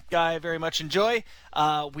Sportsnet, guy I very much enjoy.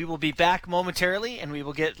 We will be back momentarily, and we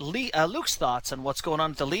will get Luke's thoughts on what's going on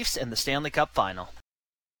with the Leafs and the Stanley Cup Final.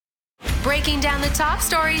 Breaking down the top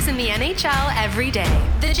stories in the NHL every day.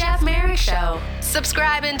 The Jeff Merrick Show.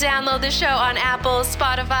 Subscribe and download the show on Apple,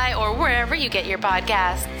 Spotify, or wherever you get your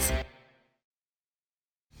podcasts.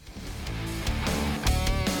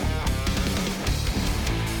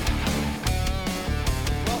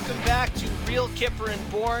 Back to Real Kipper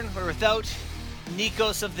and Bourne. We're without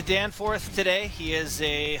Nikos of the Danforth today. He is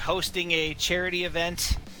hosting a charity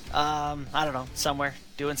event. I don't know, somewhere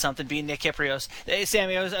doing something, being Nick Kypreos. Hey,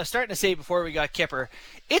 Sammy, I was starting to say before we got Kipper,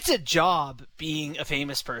 it's a job being a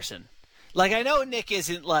famous person. Like, I know Nick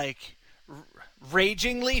isn't like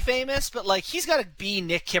ragingly famous, but like he's got to be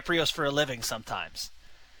Nick Kypreos for a living sometimes.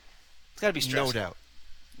 It's got to be stressful. No doubt.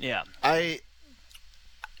 Yeah.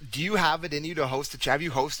 Do you have it in you to host have you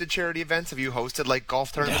hosted charity events? Have you hosted like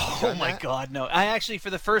golf tournaments? Oh my God, no! I actually, for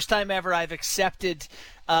the first time ever, I've accepted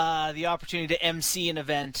the opportunity to MC an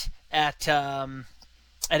event at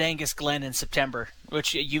Angus Glen in September,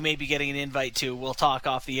 which you may be getting an invite to. We'll talk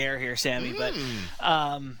off the air here, Sammy. But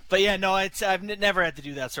yeah, no, I've never had to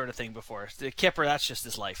do that sort of thing before. The Kipper, that's just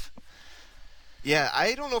his life. Yeah,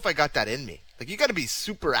 I don't know if I got that in me. Like, you got to be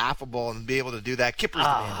super affable and be able to do that. Kipper's the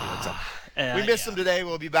man. What's up? We missed him today.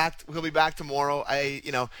 We'll be back. He'll be back tomorrow.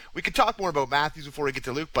 We could talk more about Matthews before we get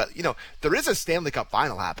to Luke, but there is a Stanley Cup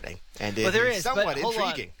Final happening, and it's somewhat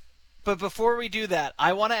intriguing. But before we do that,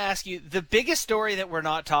 I want to ask you, the biggest story that we're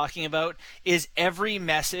not talking about is every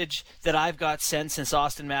message that I've got sent since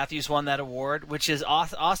Austin Matthews won that award, which is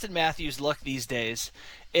Austin Matthews' look these days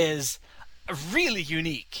is really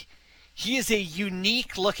unique. He is a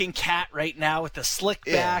unique-looking cat right now with the slick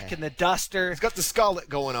back and the duster. He's got the skullet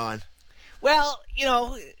going on. Well,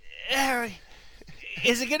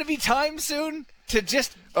 is it going to be time soon to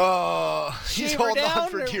just he's holding on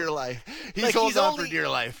for dear life. He's holding on for dear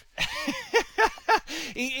life.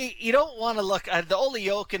 You don't want to look at the Olli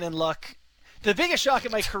Jokinen look. The biggest shock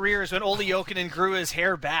in my career is when Olli Jokinen grew his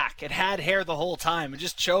hair back. It had hair the whole time and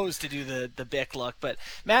just chose to do the Bic look. But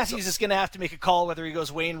Matthews is going to have to make a call whether he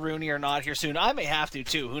goes Wayne Rooney or not here soon. I may have to,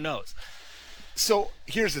 too. Who knows? So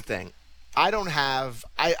here's the thing. I don't have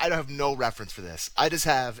no reference for this. I just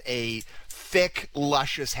have a thick,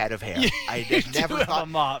 luscious head of hair. I never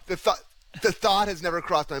thought the thought has never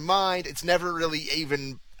crossed my mind. It's never really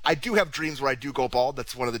even. I do have dreams where I do go bald.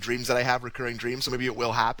 That's one of the dreams that I have, recurring dreams. So maybe it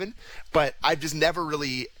will happen. But I've just never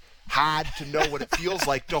really had to know what it feels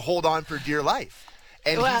like to hold on for dear life.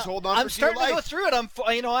 And he's holding on for dear life. I'm starting to go through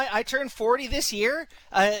it. I turned 40 this year.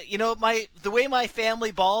 The way my family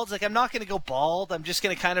balds, like I'm not going to go bald. I'm just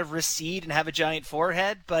going to kind of recede and have a giant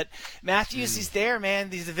forehead. But Matthews, he's there, man.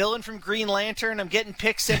 He's the villain from Green Lantern. I'm getting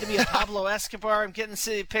pics sent to me of Pablo Escobar. I'm getting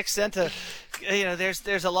pics sent to,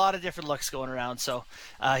 there's a lot of different looks going around. So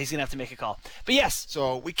he's going to have to make a call. But yes.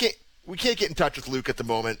 So we can't get in touch with Luke at the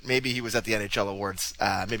moment. Maybe he was at the NHL Awards.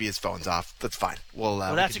 Maybe his phone's off. That's fine. Well,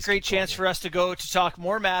 that's a great chance for us to go to talk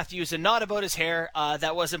more Matthews and not about his hair.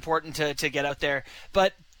 That was important to get out there.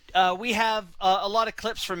 But we have a lot of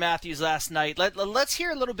clips from Matthews last night. Let's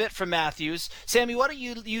hear a little bit from Matthews. Sammy, why don't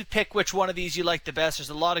you pick which one of these you like the best? There's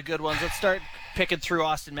a lot of good ones. Let's start picking through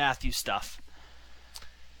Austin Matthews stuff.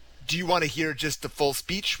 Do you want to hear just the full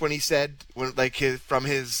speech when he said, from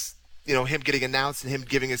his... him getting announced and him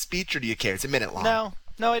giving his speech, or do you care? It's a minute long.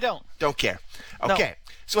 No, I don't. Don't care. Okay.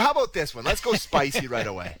 No. So how about this one? Let's go spicy right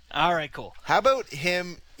away. All right, cool. How about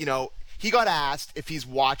him, he got asked if he's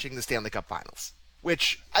watching the Stanley Cup Finals,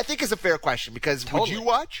 which I think is a fair question because would you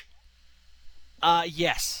watch?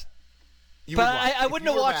 Yes. But I wouldn't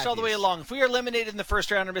have watched all the way along. If we were eliminated in the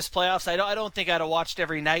first round or missed playoffs, I don't think I'd have watched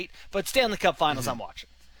every night. But Stanley Cup Finals, I'm watching.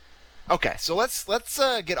 Okay, so let's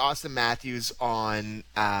get Austin Matthews on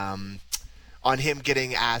him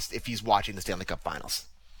getting asked if he's watching the Stanley Cup Finals.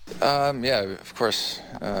 Yeah, of course.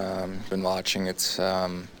 Been watching. It's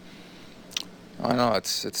I know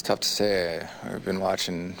it's tough to say. I've been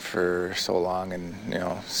watching for so long, and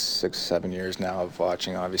 6-7 years now of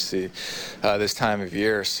watching. Obviously, this time of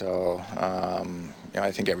year. So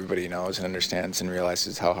I think everybody knows and understands and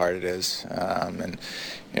realizes how hard it is. And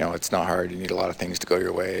it's not hard. You need a lot of things to go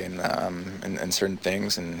your way, and certain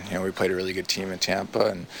things. And we played a really good team in Tampa,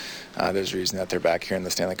 and there's a reason that they're back here in the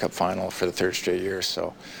Stanley Cup Final for the third straight year.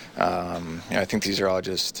 So I think these are all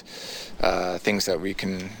just things that we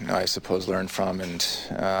can, I suppose, learn from. And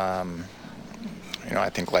I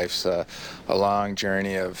think life's a long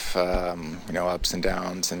journey of ups and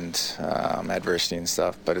downs and adversity and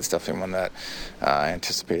stuff. But it's definitely one that I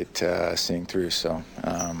anticipate seeing through. So.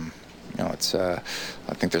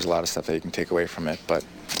 I think there's a lot of stuff that you can take away from it, but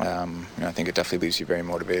I think it definitely leaves you very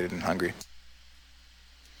motivated and hungry.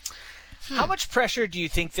 How much pressure do you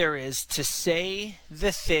think there is to say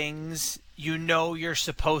the things you're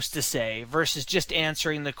supposed to say versus just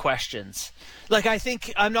answering the questions? Like, I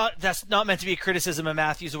think that's not meant to be a criticism of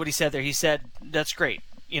Matthews or what he said there. He said, that's great.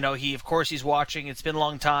 Of course he's watching. It's been a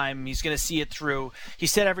long time. He's going to see it through. He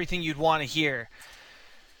said everything you'd want to hear.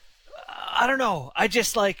 I don't know. I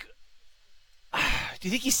just do you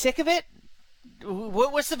think he's sick of it?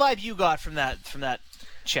 What's the vibe you got from that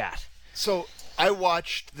chat? So I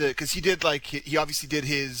watched because he obviously did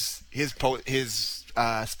his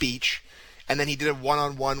speech, and then he did a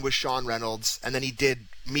one-on-one with Sean Reynolds, and then he did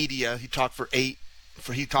media. He talked for 8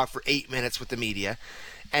 minutes with the media,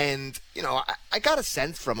 and I got a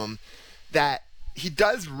sense from him that he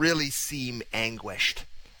does really seem anguished.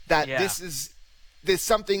 That there's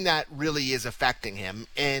something that really is affecting him,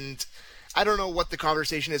 and I don't know what the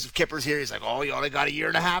conversation is with Kipper's here. He's like, oh, you only got a year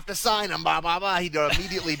and a half to sign him, blah, blah, blah. He'd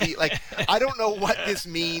immediately be like, I don't know what this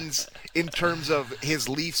means in terms of his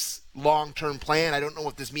Leafs long-term plan. I don't know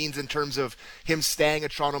what this means in terms of him staying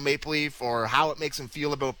at Toronto Maple Leaf or how it makes him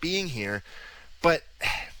feel about being here. But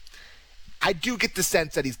I do get the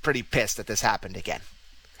sense that he's pretty pissed that this happened again.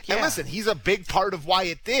 Yeah. And listen, he's a big part of why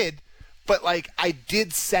it did. But, I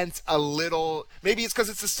did sense a little – maybe it's because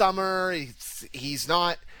it's the summer. He's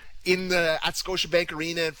not – at Scotiabank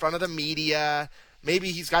Arena in front of the media.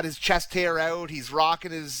 Maybe he's got his chest hair out. He's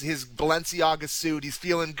rocking his Balenciaga suit. He's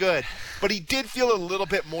feeling good. But he did feel a little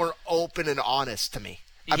bit more open and honest to me.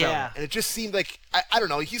 And it just seemed like, I don't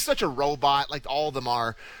know, he's such a robot, like all of them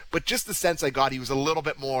are. But just the sense I got, he was a little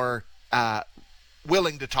bit more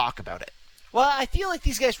willing to talk about it. Well, I feel like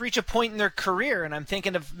these guys reach a point in their career, and I'm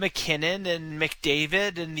thinking of McKinnon and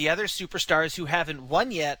McDavid and the other superstars who haven't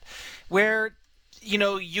won yet, where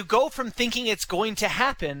you go from thinking it's going to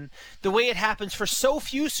happen the way it happens for so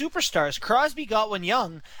few superstars. Crosby got one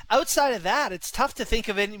young. Outside of that, it's tough to think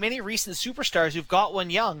of many recent superstars who've got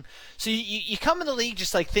one young. So you come in the league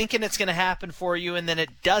just thinking it's going to happen for you, and then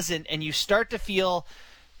it doesn't, and you start to feel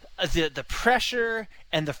the pressure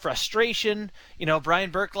and the frustration.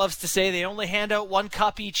 Brian Burke loves to say they only hand out one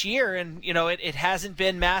cup each year, and it hasn't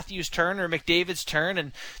been Matthews' turn or McDavid's turn,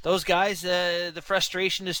 and those guys, the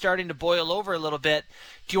frustration is starting to boil over a little bit.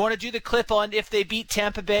 Do you want to do the clip on if they beat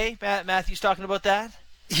Tampa Bay? Matthews talking about that?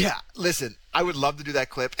 Yeah, listen, I would love to do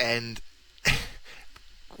that clip, and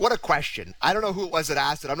what a question. I don't know who it was that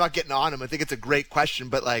asked it. I'm not getting on him. I think it's a great question,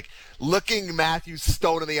 but looking Matthews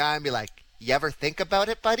stone in the eye and be like, you ever think about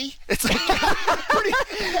it, buddy? It's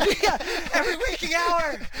every waking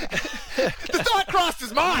hour. The thought crossed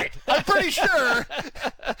his mind. I'm pretty sure.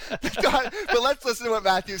 But let's listen to what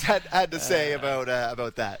Matthews had to say about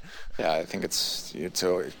that. Yeah, I think it's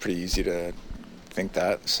pretty easy to think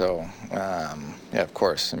that. So, of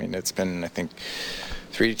course. I mean, it's been, I think,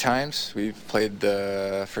 3 times we've played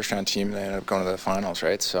the first-round team and they ended up going to the finals,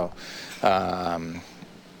 right? So,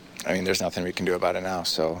 there's nothing we can do about it now.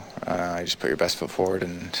 So you just put your best foot forward.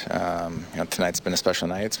 And, tonight's been a special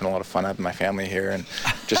night. It's been a lot of fun having my family here and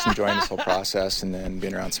just enjoying this whole process and then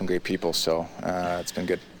being around some great people. So it's been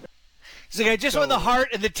good. He's like, I just won the Hart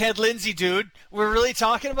and the Ted Lindsay, dude. We're really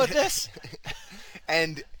talking about this?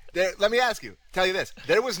 And let me tell you this.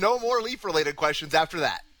 There was no more Leaf-related questions after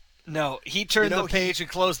that. No, he turned the page and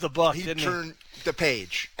closed the book, didn't he? He turned the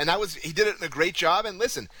page. And he did it in a great job. And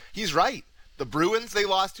listen, he's right. The Bruins they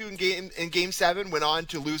lost to in Game 7 went on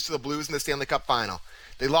to lose to the Blues in the Stanley Cup Final.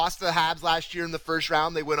 They lost to the Habs last year in the first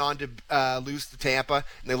round. They went on to lose to Tampa,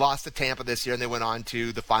 and they lost to Tampa this year, and they went on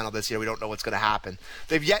to the final this year. We don't know what's going to happen.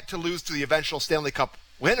 They've yet to lose to the eventual Stanley Cup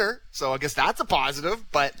winner, so I guess that's a positive.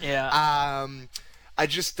 But I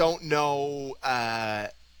just don't know. I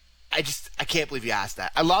can't believe you asked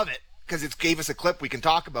that. I love it. because it gave us a clip. We can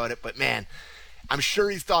talk about it, but man, I'm sure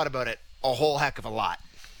he's thought about it a whole heck of a lot.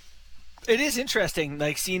 It is interesting,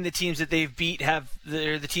 like seeing the teams that they've beat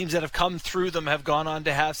the teams that have come through them have gone on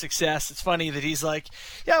to have success. It's funny that he's like,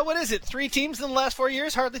 yeah, what is it? 3 teams in the last 4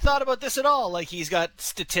 years? Hardly thought about this at all. Like he's got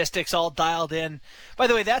statistics all dialed in. By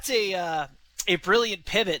the way, that's a brilliant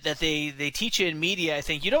pivot that they teach you in media. I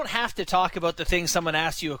think you don't have to talk about the things someone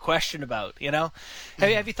asks you a question about. You know,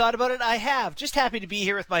 have you thought about it? I have. Just happy to be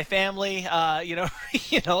here with my family.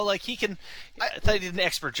 Like he can. I thought he did an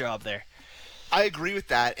expert job there. I agree with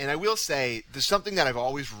that, and I will say there's something that I've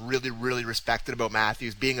always really, really respected about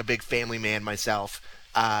Matthews, being a big family man myself,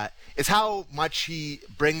 is how much he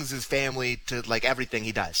brings his family to like everything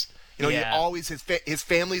he does. You know, he always his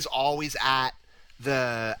family's always at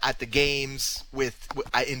the games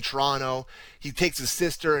in Toronto. He takes his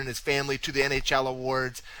sister and his family to the NHL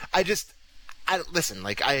awards. I'm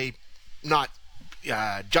not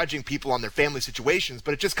judging people on their family situations,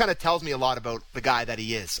 but it just kind of tells me a lot about the guy that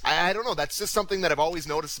he is. I don't know. That's just something that I've always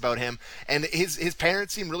noticed about him. And his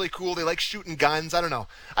parents seem really cool. They like shooting guns. I don't know.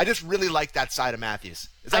 I just really like that side of Matthews.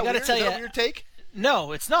 Is that weird? Is that a weird take?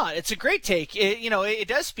 No, it's not. It's a great take. It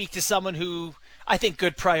does speak to someone who I think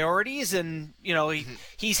good priorities, and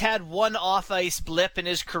he's had one off-ice blip in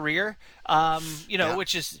his career,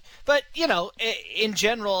 which is. But in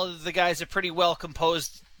general, the guy's a pretty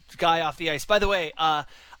well-composed guy off the ice. By the way, I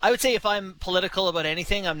would say if I'm political about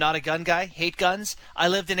anything, I'm not a gun guy. Hate guns. I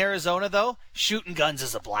lived in Arizona though. Shooting guns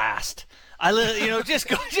is a blast.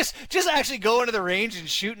 Just actually going to the range and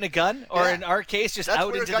shooting a gun, or in our case, just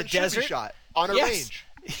out into the desert. Shot on a range.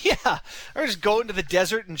 Yeah, or just go into the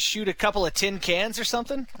desert and shoot a couple of tin cans or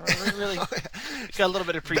something. Really got a little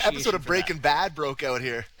bit of appreciation. The episode of Breaking Bad broke out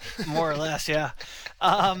here. More or less, yeah.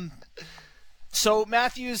 So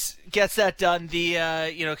Matthews gets that done.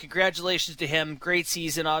 Congratulations to him. Great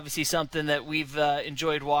season. Obviously, something that we've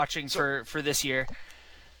enjoyed watching for this year.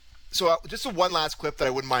 So just one last clip that I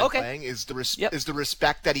wouldn't mind playing is the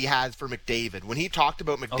respect that he has for McDavid. When he talked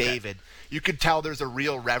about McDavid, you could tell there's a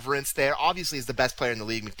real reverence there. Obviously, he's the best player in the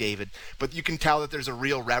league, McDavid, but you can tell that there's a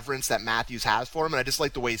real reverence that Matthews has for him, and I just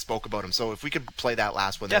like the way he spoke about him. So if we could play that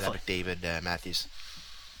last one, that McDavid, Matthews.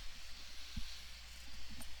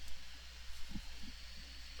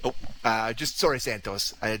 Sorry,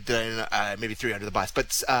 Santos. I maybe threw you under the bus.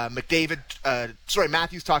 But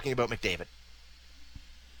Matthews talking about McDavid.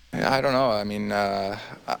 I don't know. I mean, I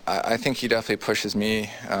think he definitely pushes me.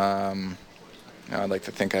 I'd like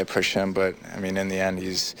to think I push him, but I mean, in the end,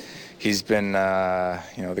 he's been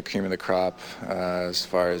the cream of the crop as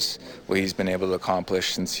far as what he's been able to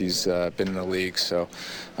accomplish since he's been in the league. So.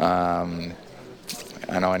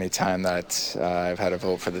 I know any time that I've had a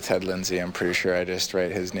vote for the Ted Lindsay, I'm pretty sure I just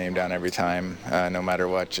write his name down every time, no matter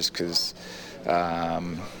what, just because,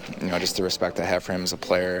 just the respect I have for him as a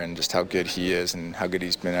player and just how good he is and how good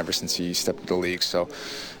he's been ever since he stepped into the league. So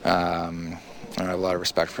I have a lot of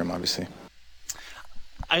respect for him, obviously.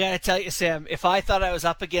 I got to tell you, Sam, if I thought I was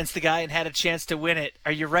up against the guy and had a chance to win it,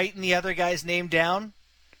 are you writing the other guy's name down?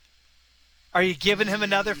 Are you giving him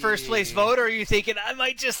another first-place vote, or are you thinking, I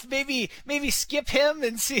might just maybe skip him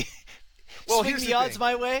and swing the odds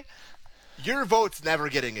my way? Your vote's never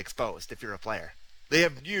getting exposed if you're a player.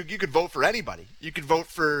 You could vote for anybody. You could vote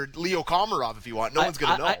for Leo Komarov if you want. No one's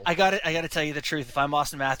going to know. I got to tell you the truth. If I'm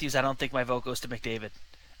Austin Matthews, I don't think my vote goes to McDavid.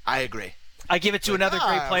 I agree. I give it to another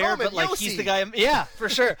great player, Roman but Josi. He's the guy. Yeah, for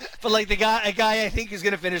sure. But a guy I think is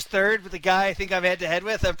going to finish third, but the guy I think I'm head-to-head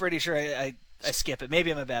with, I'm pretty sure I skip it.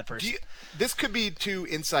 Maybe I'm a bad person. This could be too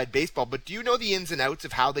inside baseball, but do you know the ins and outs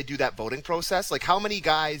of how they do that voting process? Like, how many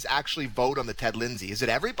guys actually vote on the Ted Lindsay? Is it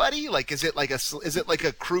everybody? Is it like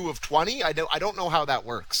a crew of 20? I don't know how that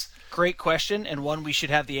works. Great question, and one we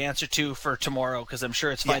should have the answer to for tomorrow because I'm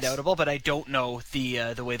sure it's find-outable, but I don't know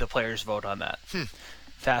the way the players vote on that.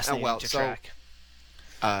 Fascinating to track.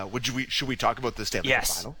 Should we talk about the Stanley Cup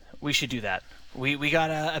final? Yes, we should do that. We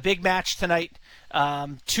got a big match tonight,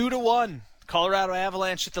 2-1. Colorado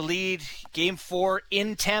Avalanche with the lead. Game 4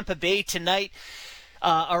 in Tampa Bay tonight.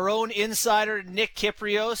 Our own insider, Nick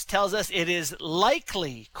Kypreos, tells us it is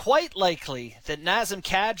likely, quite likely, that Nazem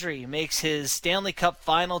Kadri makes his Stanley Cup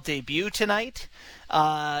final debut tonight.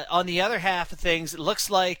 On the other half of things, it looks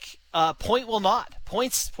like Point will not.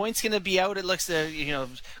 Point's going to be out. It looks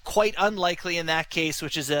quite unlikely in that case,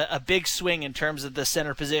 which is a big swing in terms of the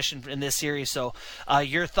center position in this series. So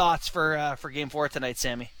your thoughts for Game 4 tonight,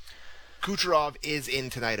 Sammy? Kucherov is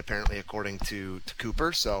in tonight, apparently, according to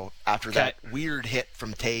Cooper. So after that weird hit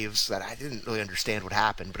from Taves that I didn't really understand what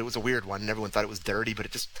happened, but it was a weird one, and everyone thought it was dirty, but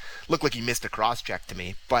it just looked like he missed a cross-check to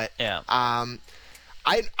me. But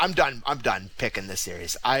I'm done. I'm done picking this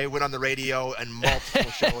series. I went on the radio and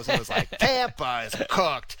multiple shows and was like, Tampa is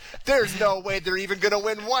cooked. There's no way they're even going to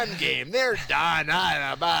win one game. They're done.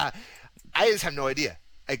 I just have no idea.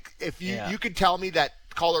 Like, if you could tell me that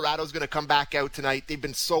Colorado's going to come back out tonight. They've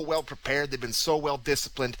been so well prepared. They've been so well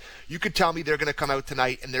disciplined. You could tell me they're going to come out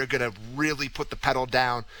tonight and they're going to really put the pedal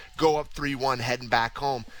down, go up 3-1, heading back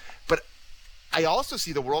home. But I also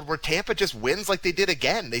see the world where Tampa just wins like they did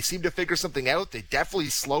again. They seem to figure something out. They definitely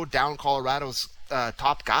slowed down Colorado's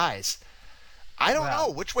top guys. I don't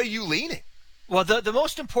know. Which way are you leaning? Well, the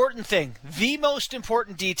most important thing, the most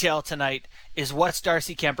important detail tonight is what's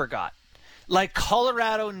Darcy Kuemper got. Like,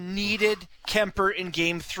 Colorado needed Kuemper in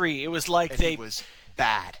Game 3. It was like It was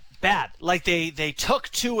bad. Like, they took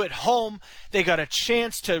 2 at home. They got a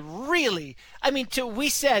chance to really, we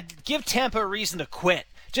said, give Tampa a reason to quit.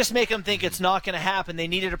 Just make them think it's not going to happen. They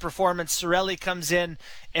needed a performance. Cirelli comes in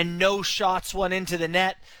and no shots went into the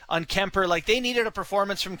net on Kuemper. Like, they needed a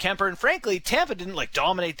performance from Kuemper. And frankly, Tampa didn't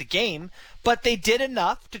dominate the game, but they did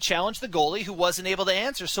enough to challenge the goalie who wasn't able to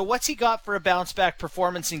answer. So what's he got for a bounce back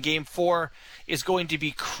performance in Game 4 is going to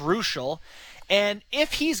be crucial. And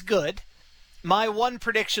if he's good, my one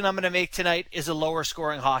prediction I'm going to make tonight is a lower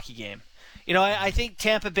scoring hockey game. I think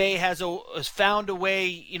Tampa Bay has found a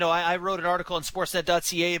way. I wrote an article on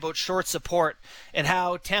Sportsnet.ca about short support and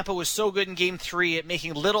how Tampa was so good in Game 3 at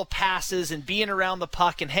making little passes and being around the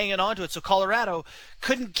puck and hanging on to it. So Colorado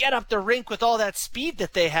couldn't get up the rink with all that speed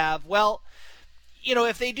that they have. Well,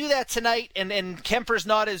 if they do that tonight and Kemper's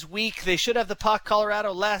not as weak, they should have the puck.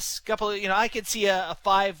 Colorado less. I could see a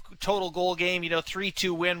 5 total goal game.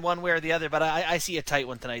 3-2 win one way or the other. But I see a tight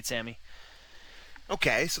one tonight, Sammy.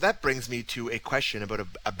 Okay, so that brings me to a question about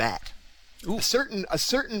a bet. Ooh. A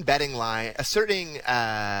certain betting line,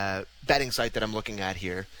 betting site that I'm looking at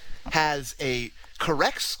here has a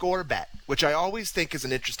correct score bet, which I always think is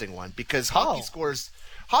an interesting one because hockey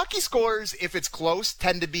scores, if it's close,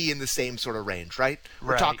 tend to be in the same sort of range, right?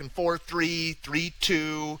 We're talking 4-3,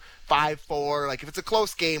 3-2, 5-4. Like, if it's a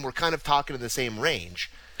close game, we're kind of talking in the same range.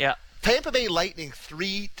 Yeah. Tampa Bay Lightning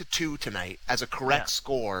 3-2 tonight as a correct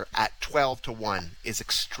score at 12-1 is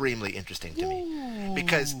extremely interesting to me.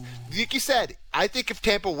 Because, like you said, I think if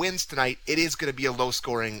Tampa wins tonight, it is going to be a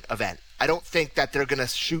low-scoring event. I don't think that they're going to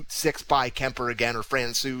shoot 6 by Kuemper again or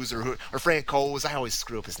Francouz or Francouz. I always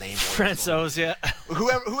screw up his name. Francouz, yeah.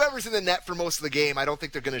 Whoever's in the net for most of the game, I don't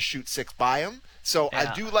think they're going to shoot 6 by him. So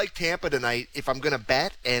I do like Tampa tonight if I'm going to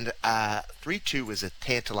bet, and 3-2 is a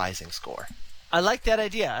tantalizing score. I like that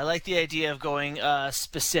idea. I like the idea of going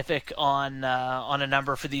specific on a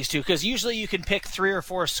number for these two because usually you can pick 3 or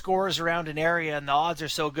 4 scores around an area and the odds are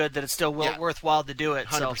so good that it's still worthwhile to do it.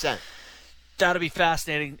 100%. So that'll be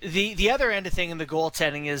fascinating. The other end of thing in the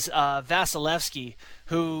goaltending is Vasilevsky,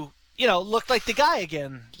 who looked like the guy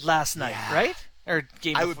again last night, right? Or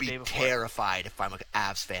game before, I would be terrified if I'm an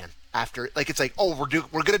Avs fan after it's like, oh,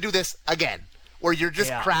 we're gonna do this again, where you're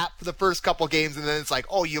just crap for the first couple games and then it's like,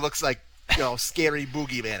 oh, you looks like scary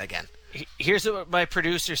boogeyman again. Here's what my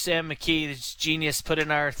producer, Sam McKee, this genius, put in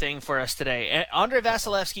our thing for us today. Andrei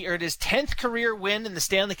Vasilevsky earned his 10th career win in the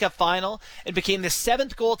Stanley Cup Final and became the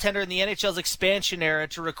 7th goaltender in the NHL's expansion era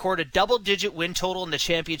to record a double-digit win total in the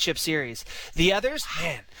championship series. The others,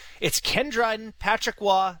 it's Ken Dryden, Patrick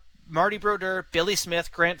Waugh, Marty Brodeur, Billy Smith,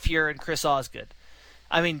 Grant Fuhr, and Chris Osgood.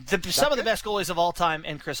 Some of the best goalies of all time,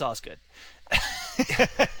 and Chris Osgood.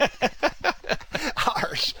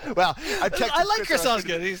 Harsh. Well, I like Chris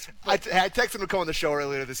Osgood. I texted him to come on the show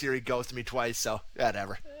earlier this year. He ghosted me twice, so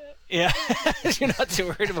whatever. Yeah, you're not too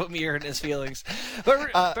worried about me hurting his feelings.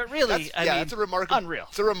 But really, that's a remarkable, unreal.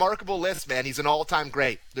 It's a remarkable list, man. He's an all-time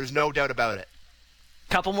great. There's no doubt about it.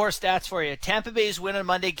 Couple more stats for you. Tampa Bay's win on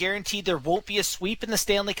Monday guaranteed there won't be a sweep in the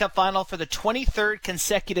Stanley Cup Final for the 23rd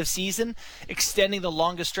consecutive season, extending the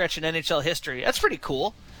longest stretch in NHL history. That's pretty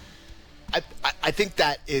cool. I think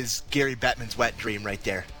that is Gary Bettman's wet dream right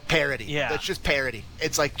there. Parity. Yeah. That's just parity.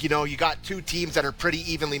 It's like, you got 2 teams that are pretty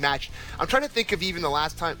evenly matched. I'm trying to think of even the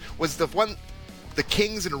last time. Was the one the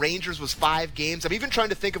Kings and Rangers was 5 games? I'm even trying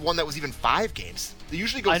to think of one that was even 5 games. They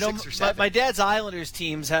usually go 6 or 7. My dad's Islanders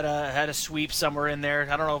teams had a sweep somewhere in there.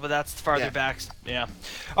 I don't know, but that's farther back. Yeah.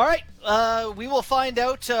 All right. We will find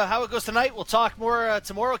out how it goes tonight. We'll talk more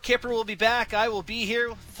tomorrow. Kipper will be back. I will be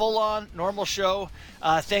here, full-on, normal show.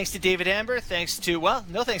 Thanks to David Amber. Thanks to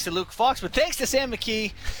Luke Fox, but thanks to Sam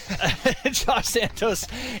McKee, Josh Santos,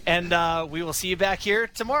 and we will see you back here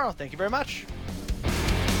tomorrow. Thank you very much.